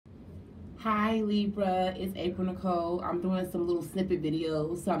Hi Libra, it's April Nicole. I'm doing some little snippet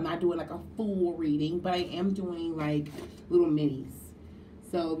videos, so I'm not doing like a full reading, but I am doing like little minis.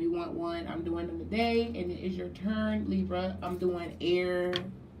 So if you want one, I'm doing them today, and it is your turn, Libra. I'm doing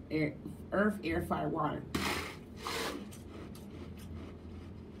earth, air, fire, water.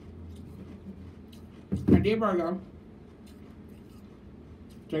 I did Virgo.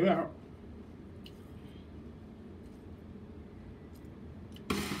 Check it out.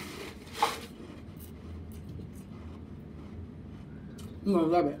 You're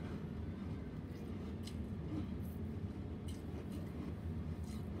gonna love it.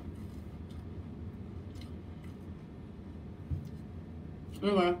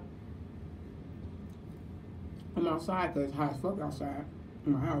 Anyway, I'm outside because it's hot as fuck outside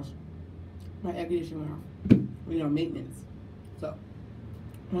in my house. My air conditioning went off. You know, maintenance. So,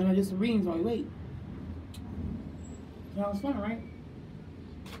 why not just some readings while we wait? Sounds fun, right?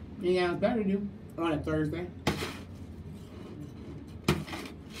 You got better to do on a Thursday.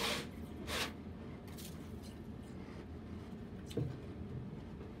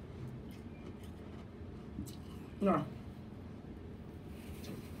 No.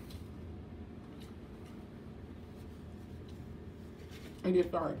 I get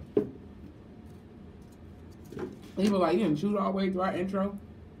started. People like, you didn't shoot all the way through our intro.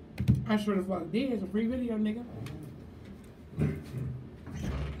 I sure the fuck did. It's a free video, nigga.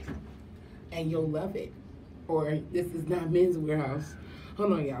 And you'll love it. Or this is not Men's Warehouse.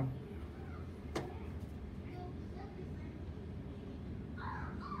 Hold on, y'all.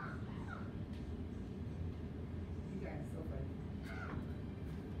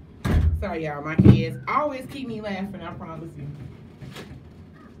 Sorry, y'all. My kids always keep me laughing, I promise you.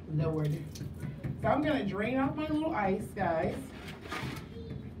 Lord. So I'm going to drain off my little ice, guys.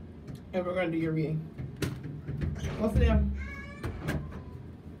 And we're going to do your reading. What's it in?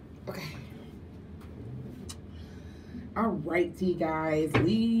 Okay. Alrighty, guys.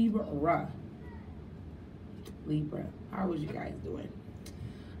 Libra. How was you guys doing?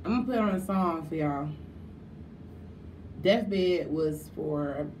 I'm going to put on a song for y'all. Deathbed was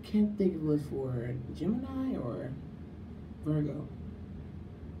for, I can't think it was for Gemini or Virgo.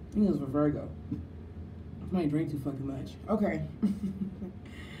 I think it was for Virgo. I might drink too fucking much. Okay.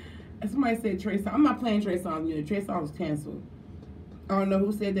 Somebody said Trey Songz. I'm not playing Trey Songz music. Trey Songz was canceled. I don't know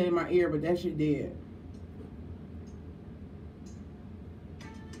who said that in my ear, but that shit did.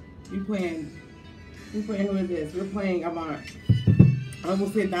 You playing who is this? We're playing, I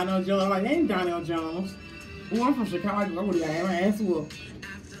almost said Donald Jones. I'm like, that ain't Donald Jones. Ooh, I'm from Chicago. I would have got my ass whooped.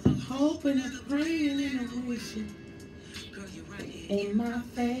 Hoping and praying and wishing in my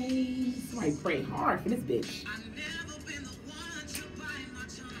face. Somebody pray hard for this bitch.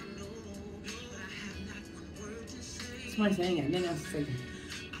 Somebody saying it, nothing else to say.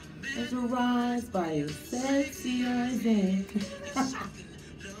 Mesmerized by your sexy eyes.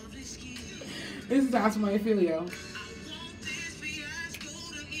 This is how somebody feel, yo.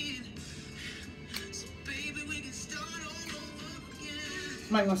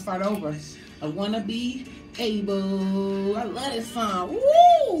 Somebody gonna start over. I wanna be able. I love this song.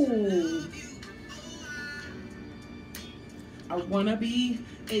 Woo! I wanna be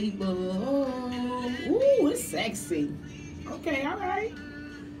able. Ooh, it's sexy. Okay, all right.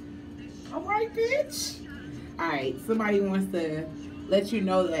 All right, bitch. All right, somebody wants to let you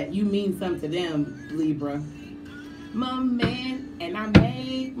know that you mean something to them, Libra. My man, and I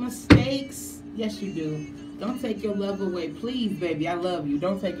make mistakes. Yes, you do. Don't take your love away. Please, baby, I love you.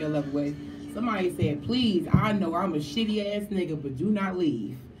 Don't take your love away. Somebody said, please, I know I'm a shitty ass nigga, but do not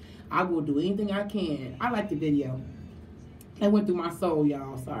leave. I will do anything I can. I like the video. That went through my soul,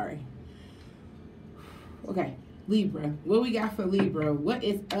 y'all. Sorry. Okay, Libra. What we got for Libra? What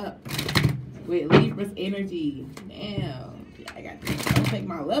is up with Libra's energy? Damn. I got this. Don't take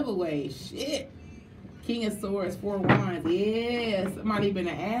my love away. Shit. King of Swords, 4 Wands. Yeah, somebody been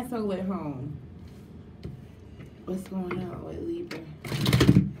an asshole at home. What's going on with Libra?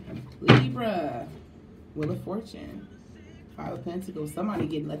 Libra. Wheel of Fortune. 5 of Pentacles. Somebody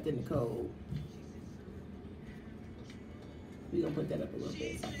getting left in the cold. We're going to put that up a little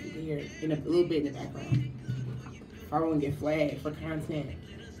bit so you can hear it in a little bit in the background. I won't get flagged for content.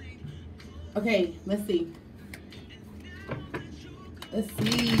 Okay, let's see. Let's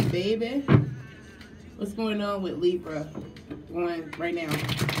see, baby. What's going on with Libra? Going right now.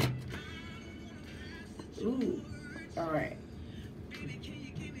 Ooh. All right.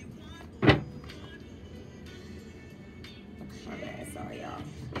 My bad. Sorry, y'all.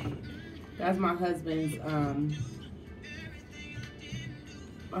 That's my husband's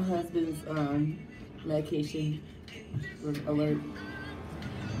medication alert.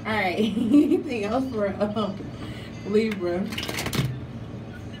 Alright, anything else for Libra?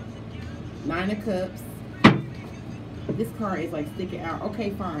 Nine of Cups. This card is like sticking out.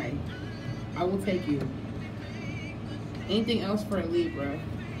 Okay, fine. I will take you. Anything else for Libra?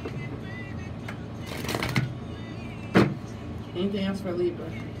 Anything else for Libra?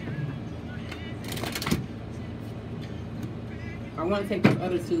 I want to take the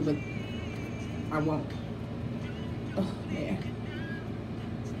other two, but I won't. Oh, man.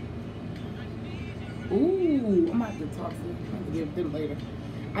 Ooh, I'm about to talk to them. I'm going to give them later.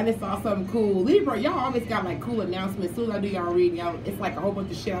 I just saw something cool. Libra, y'all always got like cool announcements. As soon as I do y'all reading, y'all, it's like a whole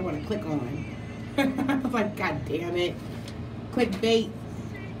bunch of shit I want to click on. I was like, God damn it. Clickbait.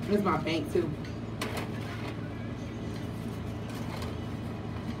 This is my bank too.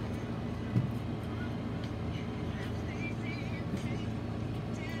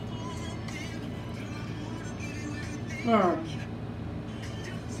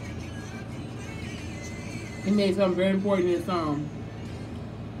 He made something very important in his song.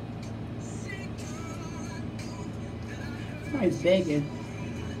 Somebody's begging.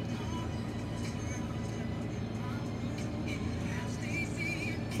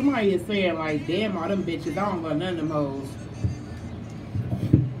 Somebody is saying like, damn all them bitches, I don't got none of them hoes.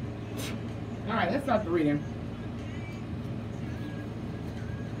 Alright, let's start the reading.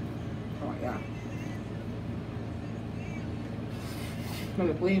 Oh my god.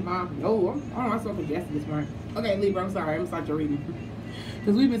 No, I'm so congested this morning. Okay, Libra, I'm sorry. I'm gonna start your reading.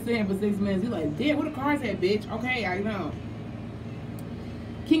 Because we've been saying for 6 minutes, you're like, damn, what the cards at, bitch? Okay, I know.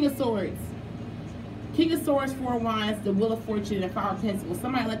 King of Swords. King of Swords, Four of Wands, the Wheel of Fortune, and Five of Pentacles.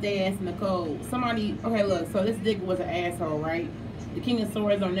 Somebody let their ass in the cold. Somebody, okay, look, so this nigga was an asshole, right? The King of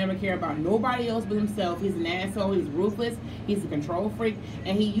Swords don't never care about nobody else but himself. He's an asshole. He's ruthless. He's a control freak.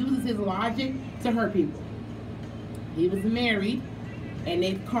 And he uses his logic to hurt people. He was married. And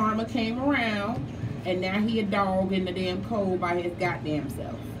then karma came around, and now he a dog in the damn cold by his goddamn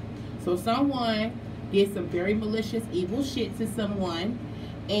self. So someone did some very malicious, evil shit to someone,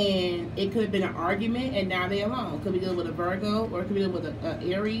 and it could have been an argument, and now they're alone. Could be dealing with a Virgo, or it could be dealing with a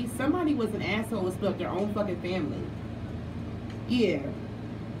Aries. Somebody was an asshole and split up their own fucking family. Yeah.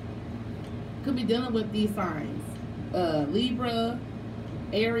 Could be dealing with these signs. Libra,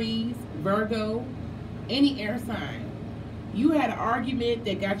 Aries, Virgo, any air sign. You had an argument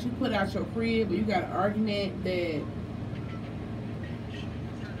that got you put out your crib, or you got an argument that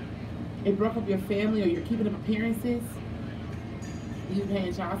it broke up your family, or you're keeping up appearances. You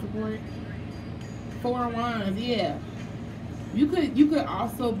paying child support. Four of Wands, yeah. You could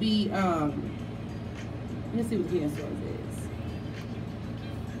also be let's see what King of Swords is.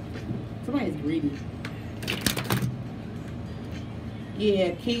 Somebody's greedy.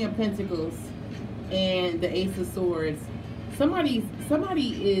 Yeah, King of Pentacles and the Ace of Swords. Somebody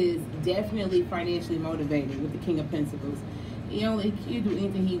is definitely financially motivated with the King of Pentacles. He can do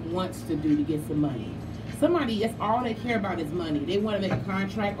anything he wants to do to get some money. Somebody, that's all they care about is money. They want to make a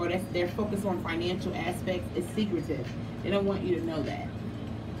contract, or they're focused on financial aspects. It's secretive. They don't want you to know that.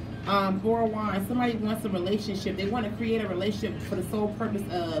 Four of Wands, somebody wants a relationship. They want to create a relationship for the sole purpose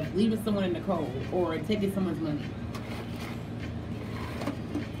of leaving someone in the cold or taking someone's money.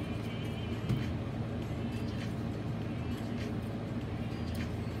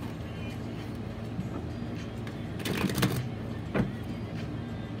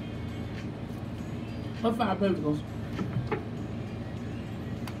 What Five Pentacles?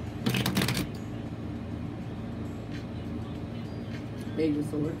 Page of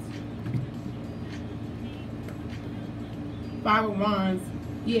Swords. Five of Wands.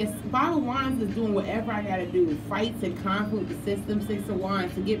 Yes, Five of Wands is doing whatever I gotta do. Fights and conflict with the system. Six of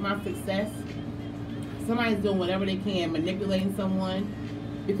Wands to get my success. Somebody's doing whatever they can, manipulating someone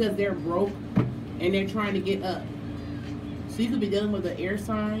because they're broke and they're trying to get up. So you could be dealing with an air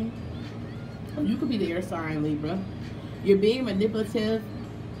sign. Or you could be the air sign, Libra. You're being manipulative,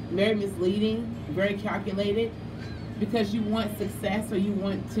 very misleading, very calculated, because you want success or you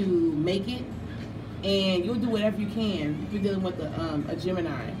want to make it, and you'll do whatever you can if you're dealing with a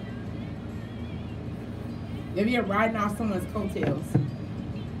Gemini. Maybe you're riding off someone's coattails.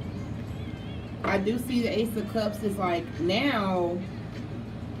 I do see the Ace of Cups is like, now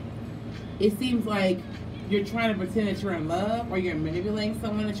it seems like you're trying to pretend that you're in love, or you're manipulating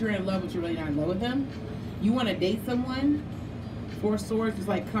someone that you're in love, but you're really not in love with them. You want to date someone. Four of Swords is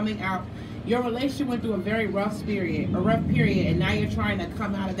like coming out. Your relationship went through a very rough period, and now you're trying to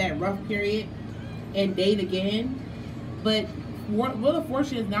come out of that rough period and date again. But Wheel of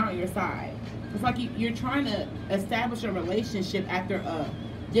Fortune is not on your side. It's like you're trying to establish a relationship after a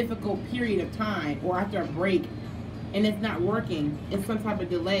difficult period of time, or after a break, and it's not working. It's some type of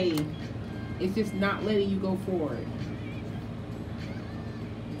delay. It's just not letting you go forward.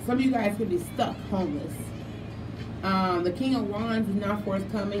 Some of you guys could be stuck homeless. The King of Wands is not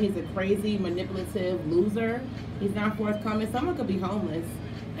forthcoming. He's a crazy, manipulative loser. He's not forthcoming. Someone could be homeless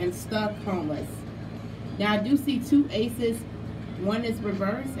and stuck homeless. Now, I do see two aces. One is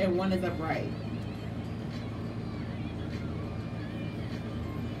reversed and one is upright.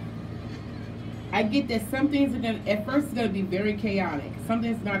 I get that some things are going to, at first it's going to be very chaotic.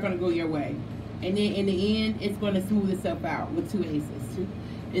 Something's not going to go your way. And then in the end, it's going to smooth itself out with two aces.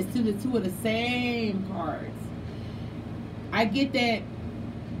 It's two of the same cards. I get that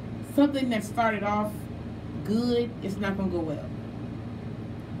something that started off good is not going to go well.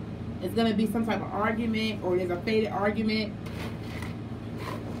 It's going to be some type of argument, or there's a faded argument.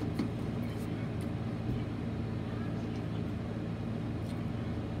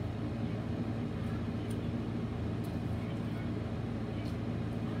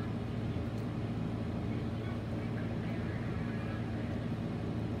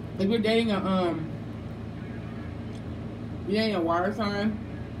 If you're dating a water sign,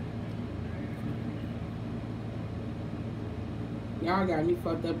 y'all got me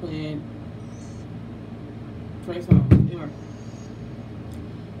fucked up playing Trace Songs. Anyway.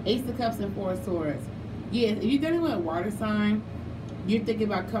 Ace of Cups and Four of Swords. Yes, if you're dealing with a water sign, you're thinking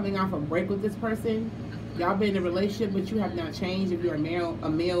about coming off a break with this person. Y'all been in a relationship, but you have not changed. If you're a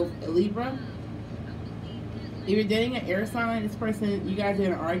male Libra. If you're dating an air sign, this person, you guys are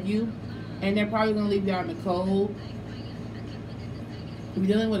going to argue, and they're probably going to leave you out in the cold. If you're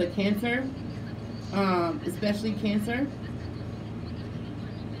dealing with a Cancer, especially Cancer,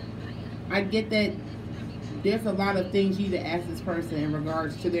 I get that there's a lot of things you need to ask this person in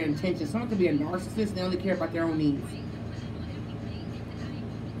regards to their intentions. Someone could be a narcissist, they only care about their own needs.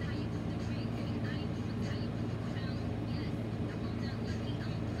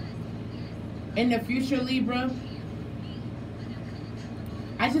 In the future, Libra,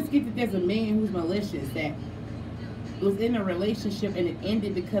 I just get that there's a man who's malicious that was in a relationship and it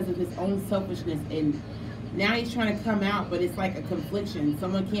ended because of his own selfishness, and now he's trying to come out, but it's like a confliction.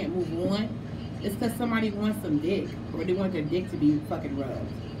 Someone can't move on. It's because somebody wants some dick, or they want their dick to be fucking rubbed.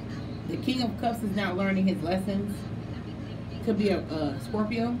 The King of Cups is not learning his lessons. Could be a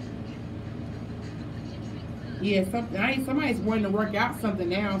Scorpio. Yeah, somebody's wanting to work out something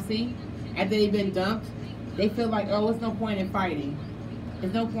now, see? After they've been dumped, they feel like, oh, there's no point in fighting.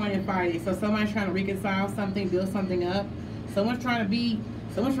 There's no point in fighting. So somebody's trying to reconcile something, build something up. Someone's trying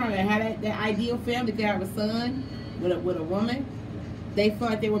to have that ideal family. They could have a son with a woman. They feel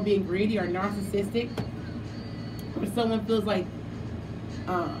like they were being greedy or narcissistic. Or someone feels like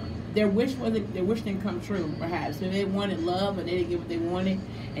their wish didn't come true, perhaps. So they wanted love, but they didn't get what they wanted,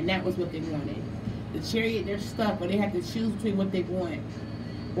 and that was what they wanted. The Chariot, they're stuck, but they have to choose between what they want.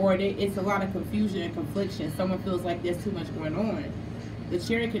 Or it's a lot of confusion and confliction. Someone feels like there's too much going on. The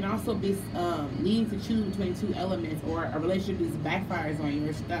Chariot can also be needing to choose between two elements, or a relationship that backfires on you,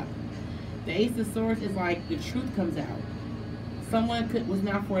 or stuck. The Ace of Swords is like the truth comes out. Someone was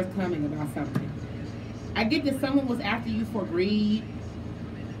not forthcoming about something. I get that someone was after you for greed,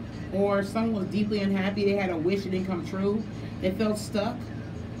 or someone was deeply unhappy. They had a wish that didn't come true. They felt stuck,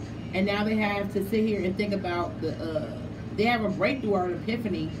 and now they have to sit here and think about they have a breakthrough or an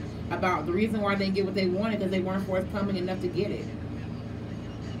epiphany about the reason why they didn't get what they wanted, because they weren't forthcoming enough to get it.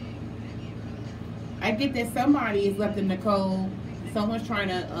 I get that somebody is left in the cold. Someone's trying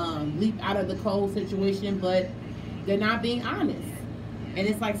to leap out of the cold situation, but they're not being honest. And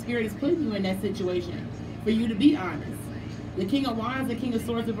it's like Spirit is putting you in that situation for you to be honest. The King of Wands and King of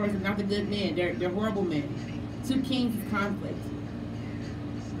Swords reverse are not the good men. They're horrible men. Two kings is conflict.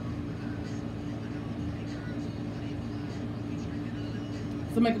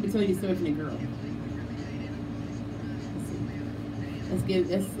 Somebody could be telling you you're searching a girl. Let's see.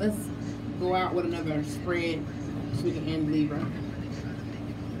 Let's go out with another spread so we can end Libra.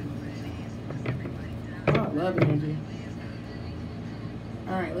 Oh, I love energy.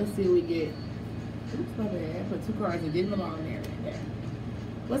 Alright, let's see what we get. Oops, my bad. I put two cards that didn't belong there. Right there.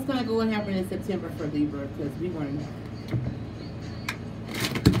 What's going to go and happen in September for Libra? Because we want to know.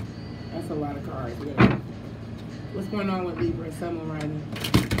 That's a lot of cards. Yeah. What's going on with Libra and Sun, Moon, Rising?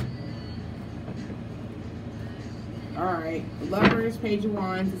 Alright, Lovers, Page of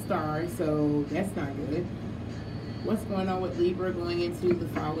Wands, and Stars, so that's not good. What's going on with Libra going into the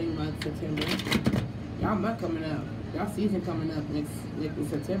following month, September? Y'all month coming up. Y'all season coming up next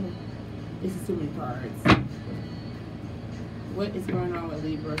September. This is too many cards. What is going on with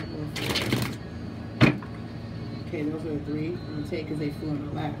Libra? Okay, those are the three. I'm going to take because they flew in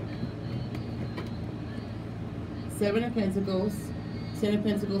the lap. Seven of Pentacles, Ten of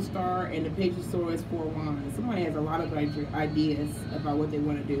Pentacles star, and the Page of Swords, Four of Wands. Somebody has a lot of ideas about what they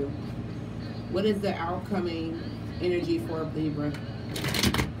want to do. What is the outcoming energy for Libra?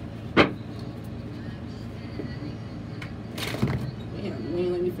 Damn, you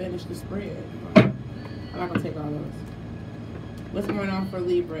ain't let me finish the spread. I'm not going to take all those. What's going on for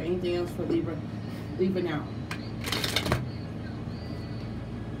Libra? Anything else for Libra? Libra now.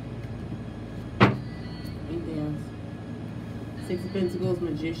 Anything else? Six of Pentacles,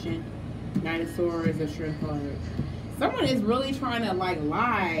 Magician. Nine of Swords, a Strength card. Someone is really trying to like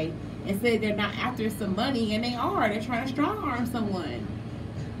lie and say they're not after some money, and they are. They're trying to strong arm someone.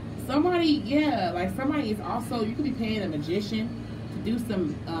 Somebody, yeah, like somebody is also, you could be paying a magician to do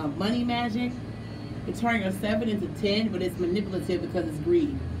some money magic. To turn your 7 into 10, but it's manipulative because it's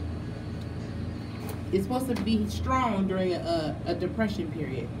greed. It's supposed to be strong during a depression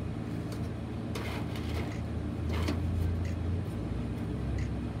period.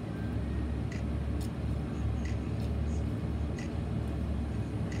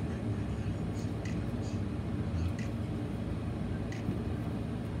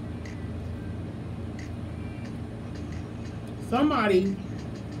 Somebody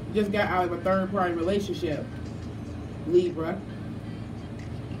just got out of a third-party relationship, Libra.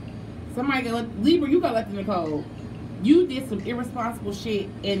 Somebody got Libra, you got left in the cold. You did some irresponsible shit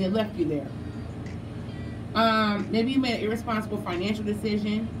and it left you there. Maybe you made an irresponsible financial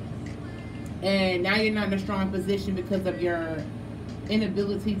decision and now you're not in a strong position because of your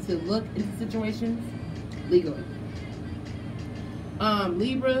inability to look into situations legally.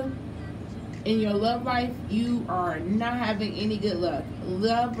 Libra, in your love life, you are not having any good luck.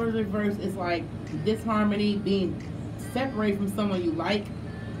 Love reverse is like disharmony, being separated from someone you like.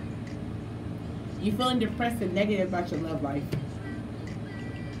 You're feeling depressed and negative about your love life.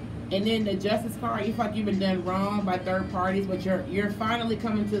 And then the Justice card, you feel like you've been done wrong by third parties, but you're finally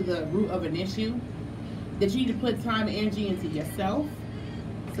coming to the root of an issue. That you need to put time and energy into yourself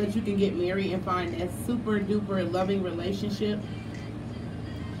so that you can get married and find a super duper loving relationship.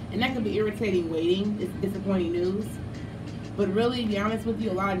 And that can be irritating waiting. It's disappointing news. But really, to be honest with you,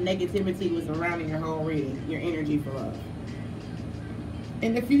 a lot of negativity was surrounding your whole reading, your energy for love.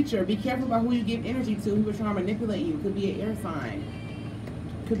 In the future, be careful about who you give energy to, who are trying to manipulate you. Could be an air sign.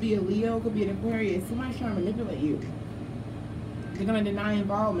 Could be a Leo, could be an Aquarius. Somebody's trying to manipulate you. They're going to deny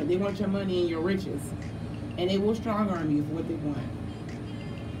involvement. They want your money and your riches. And they will strong arm you for what they want.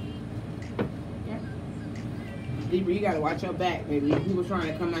 Libra, you gotta watch your back, baby. People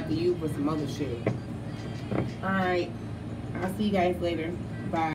trying to come after you for some other shit. Alright. I'll see you guys later.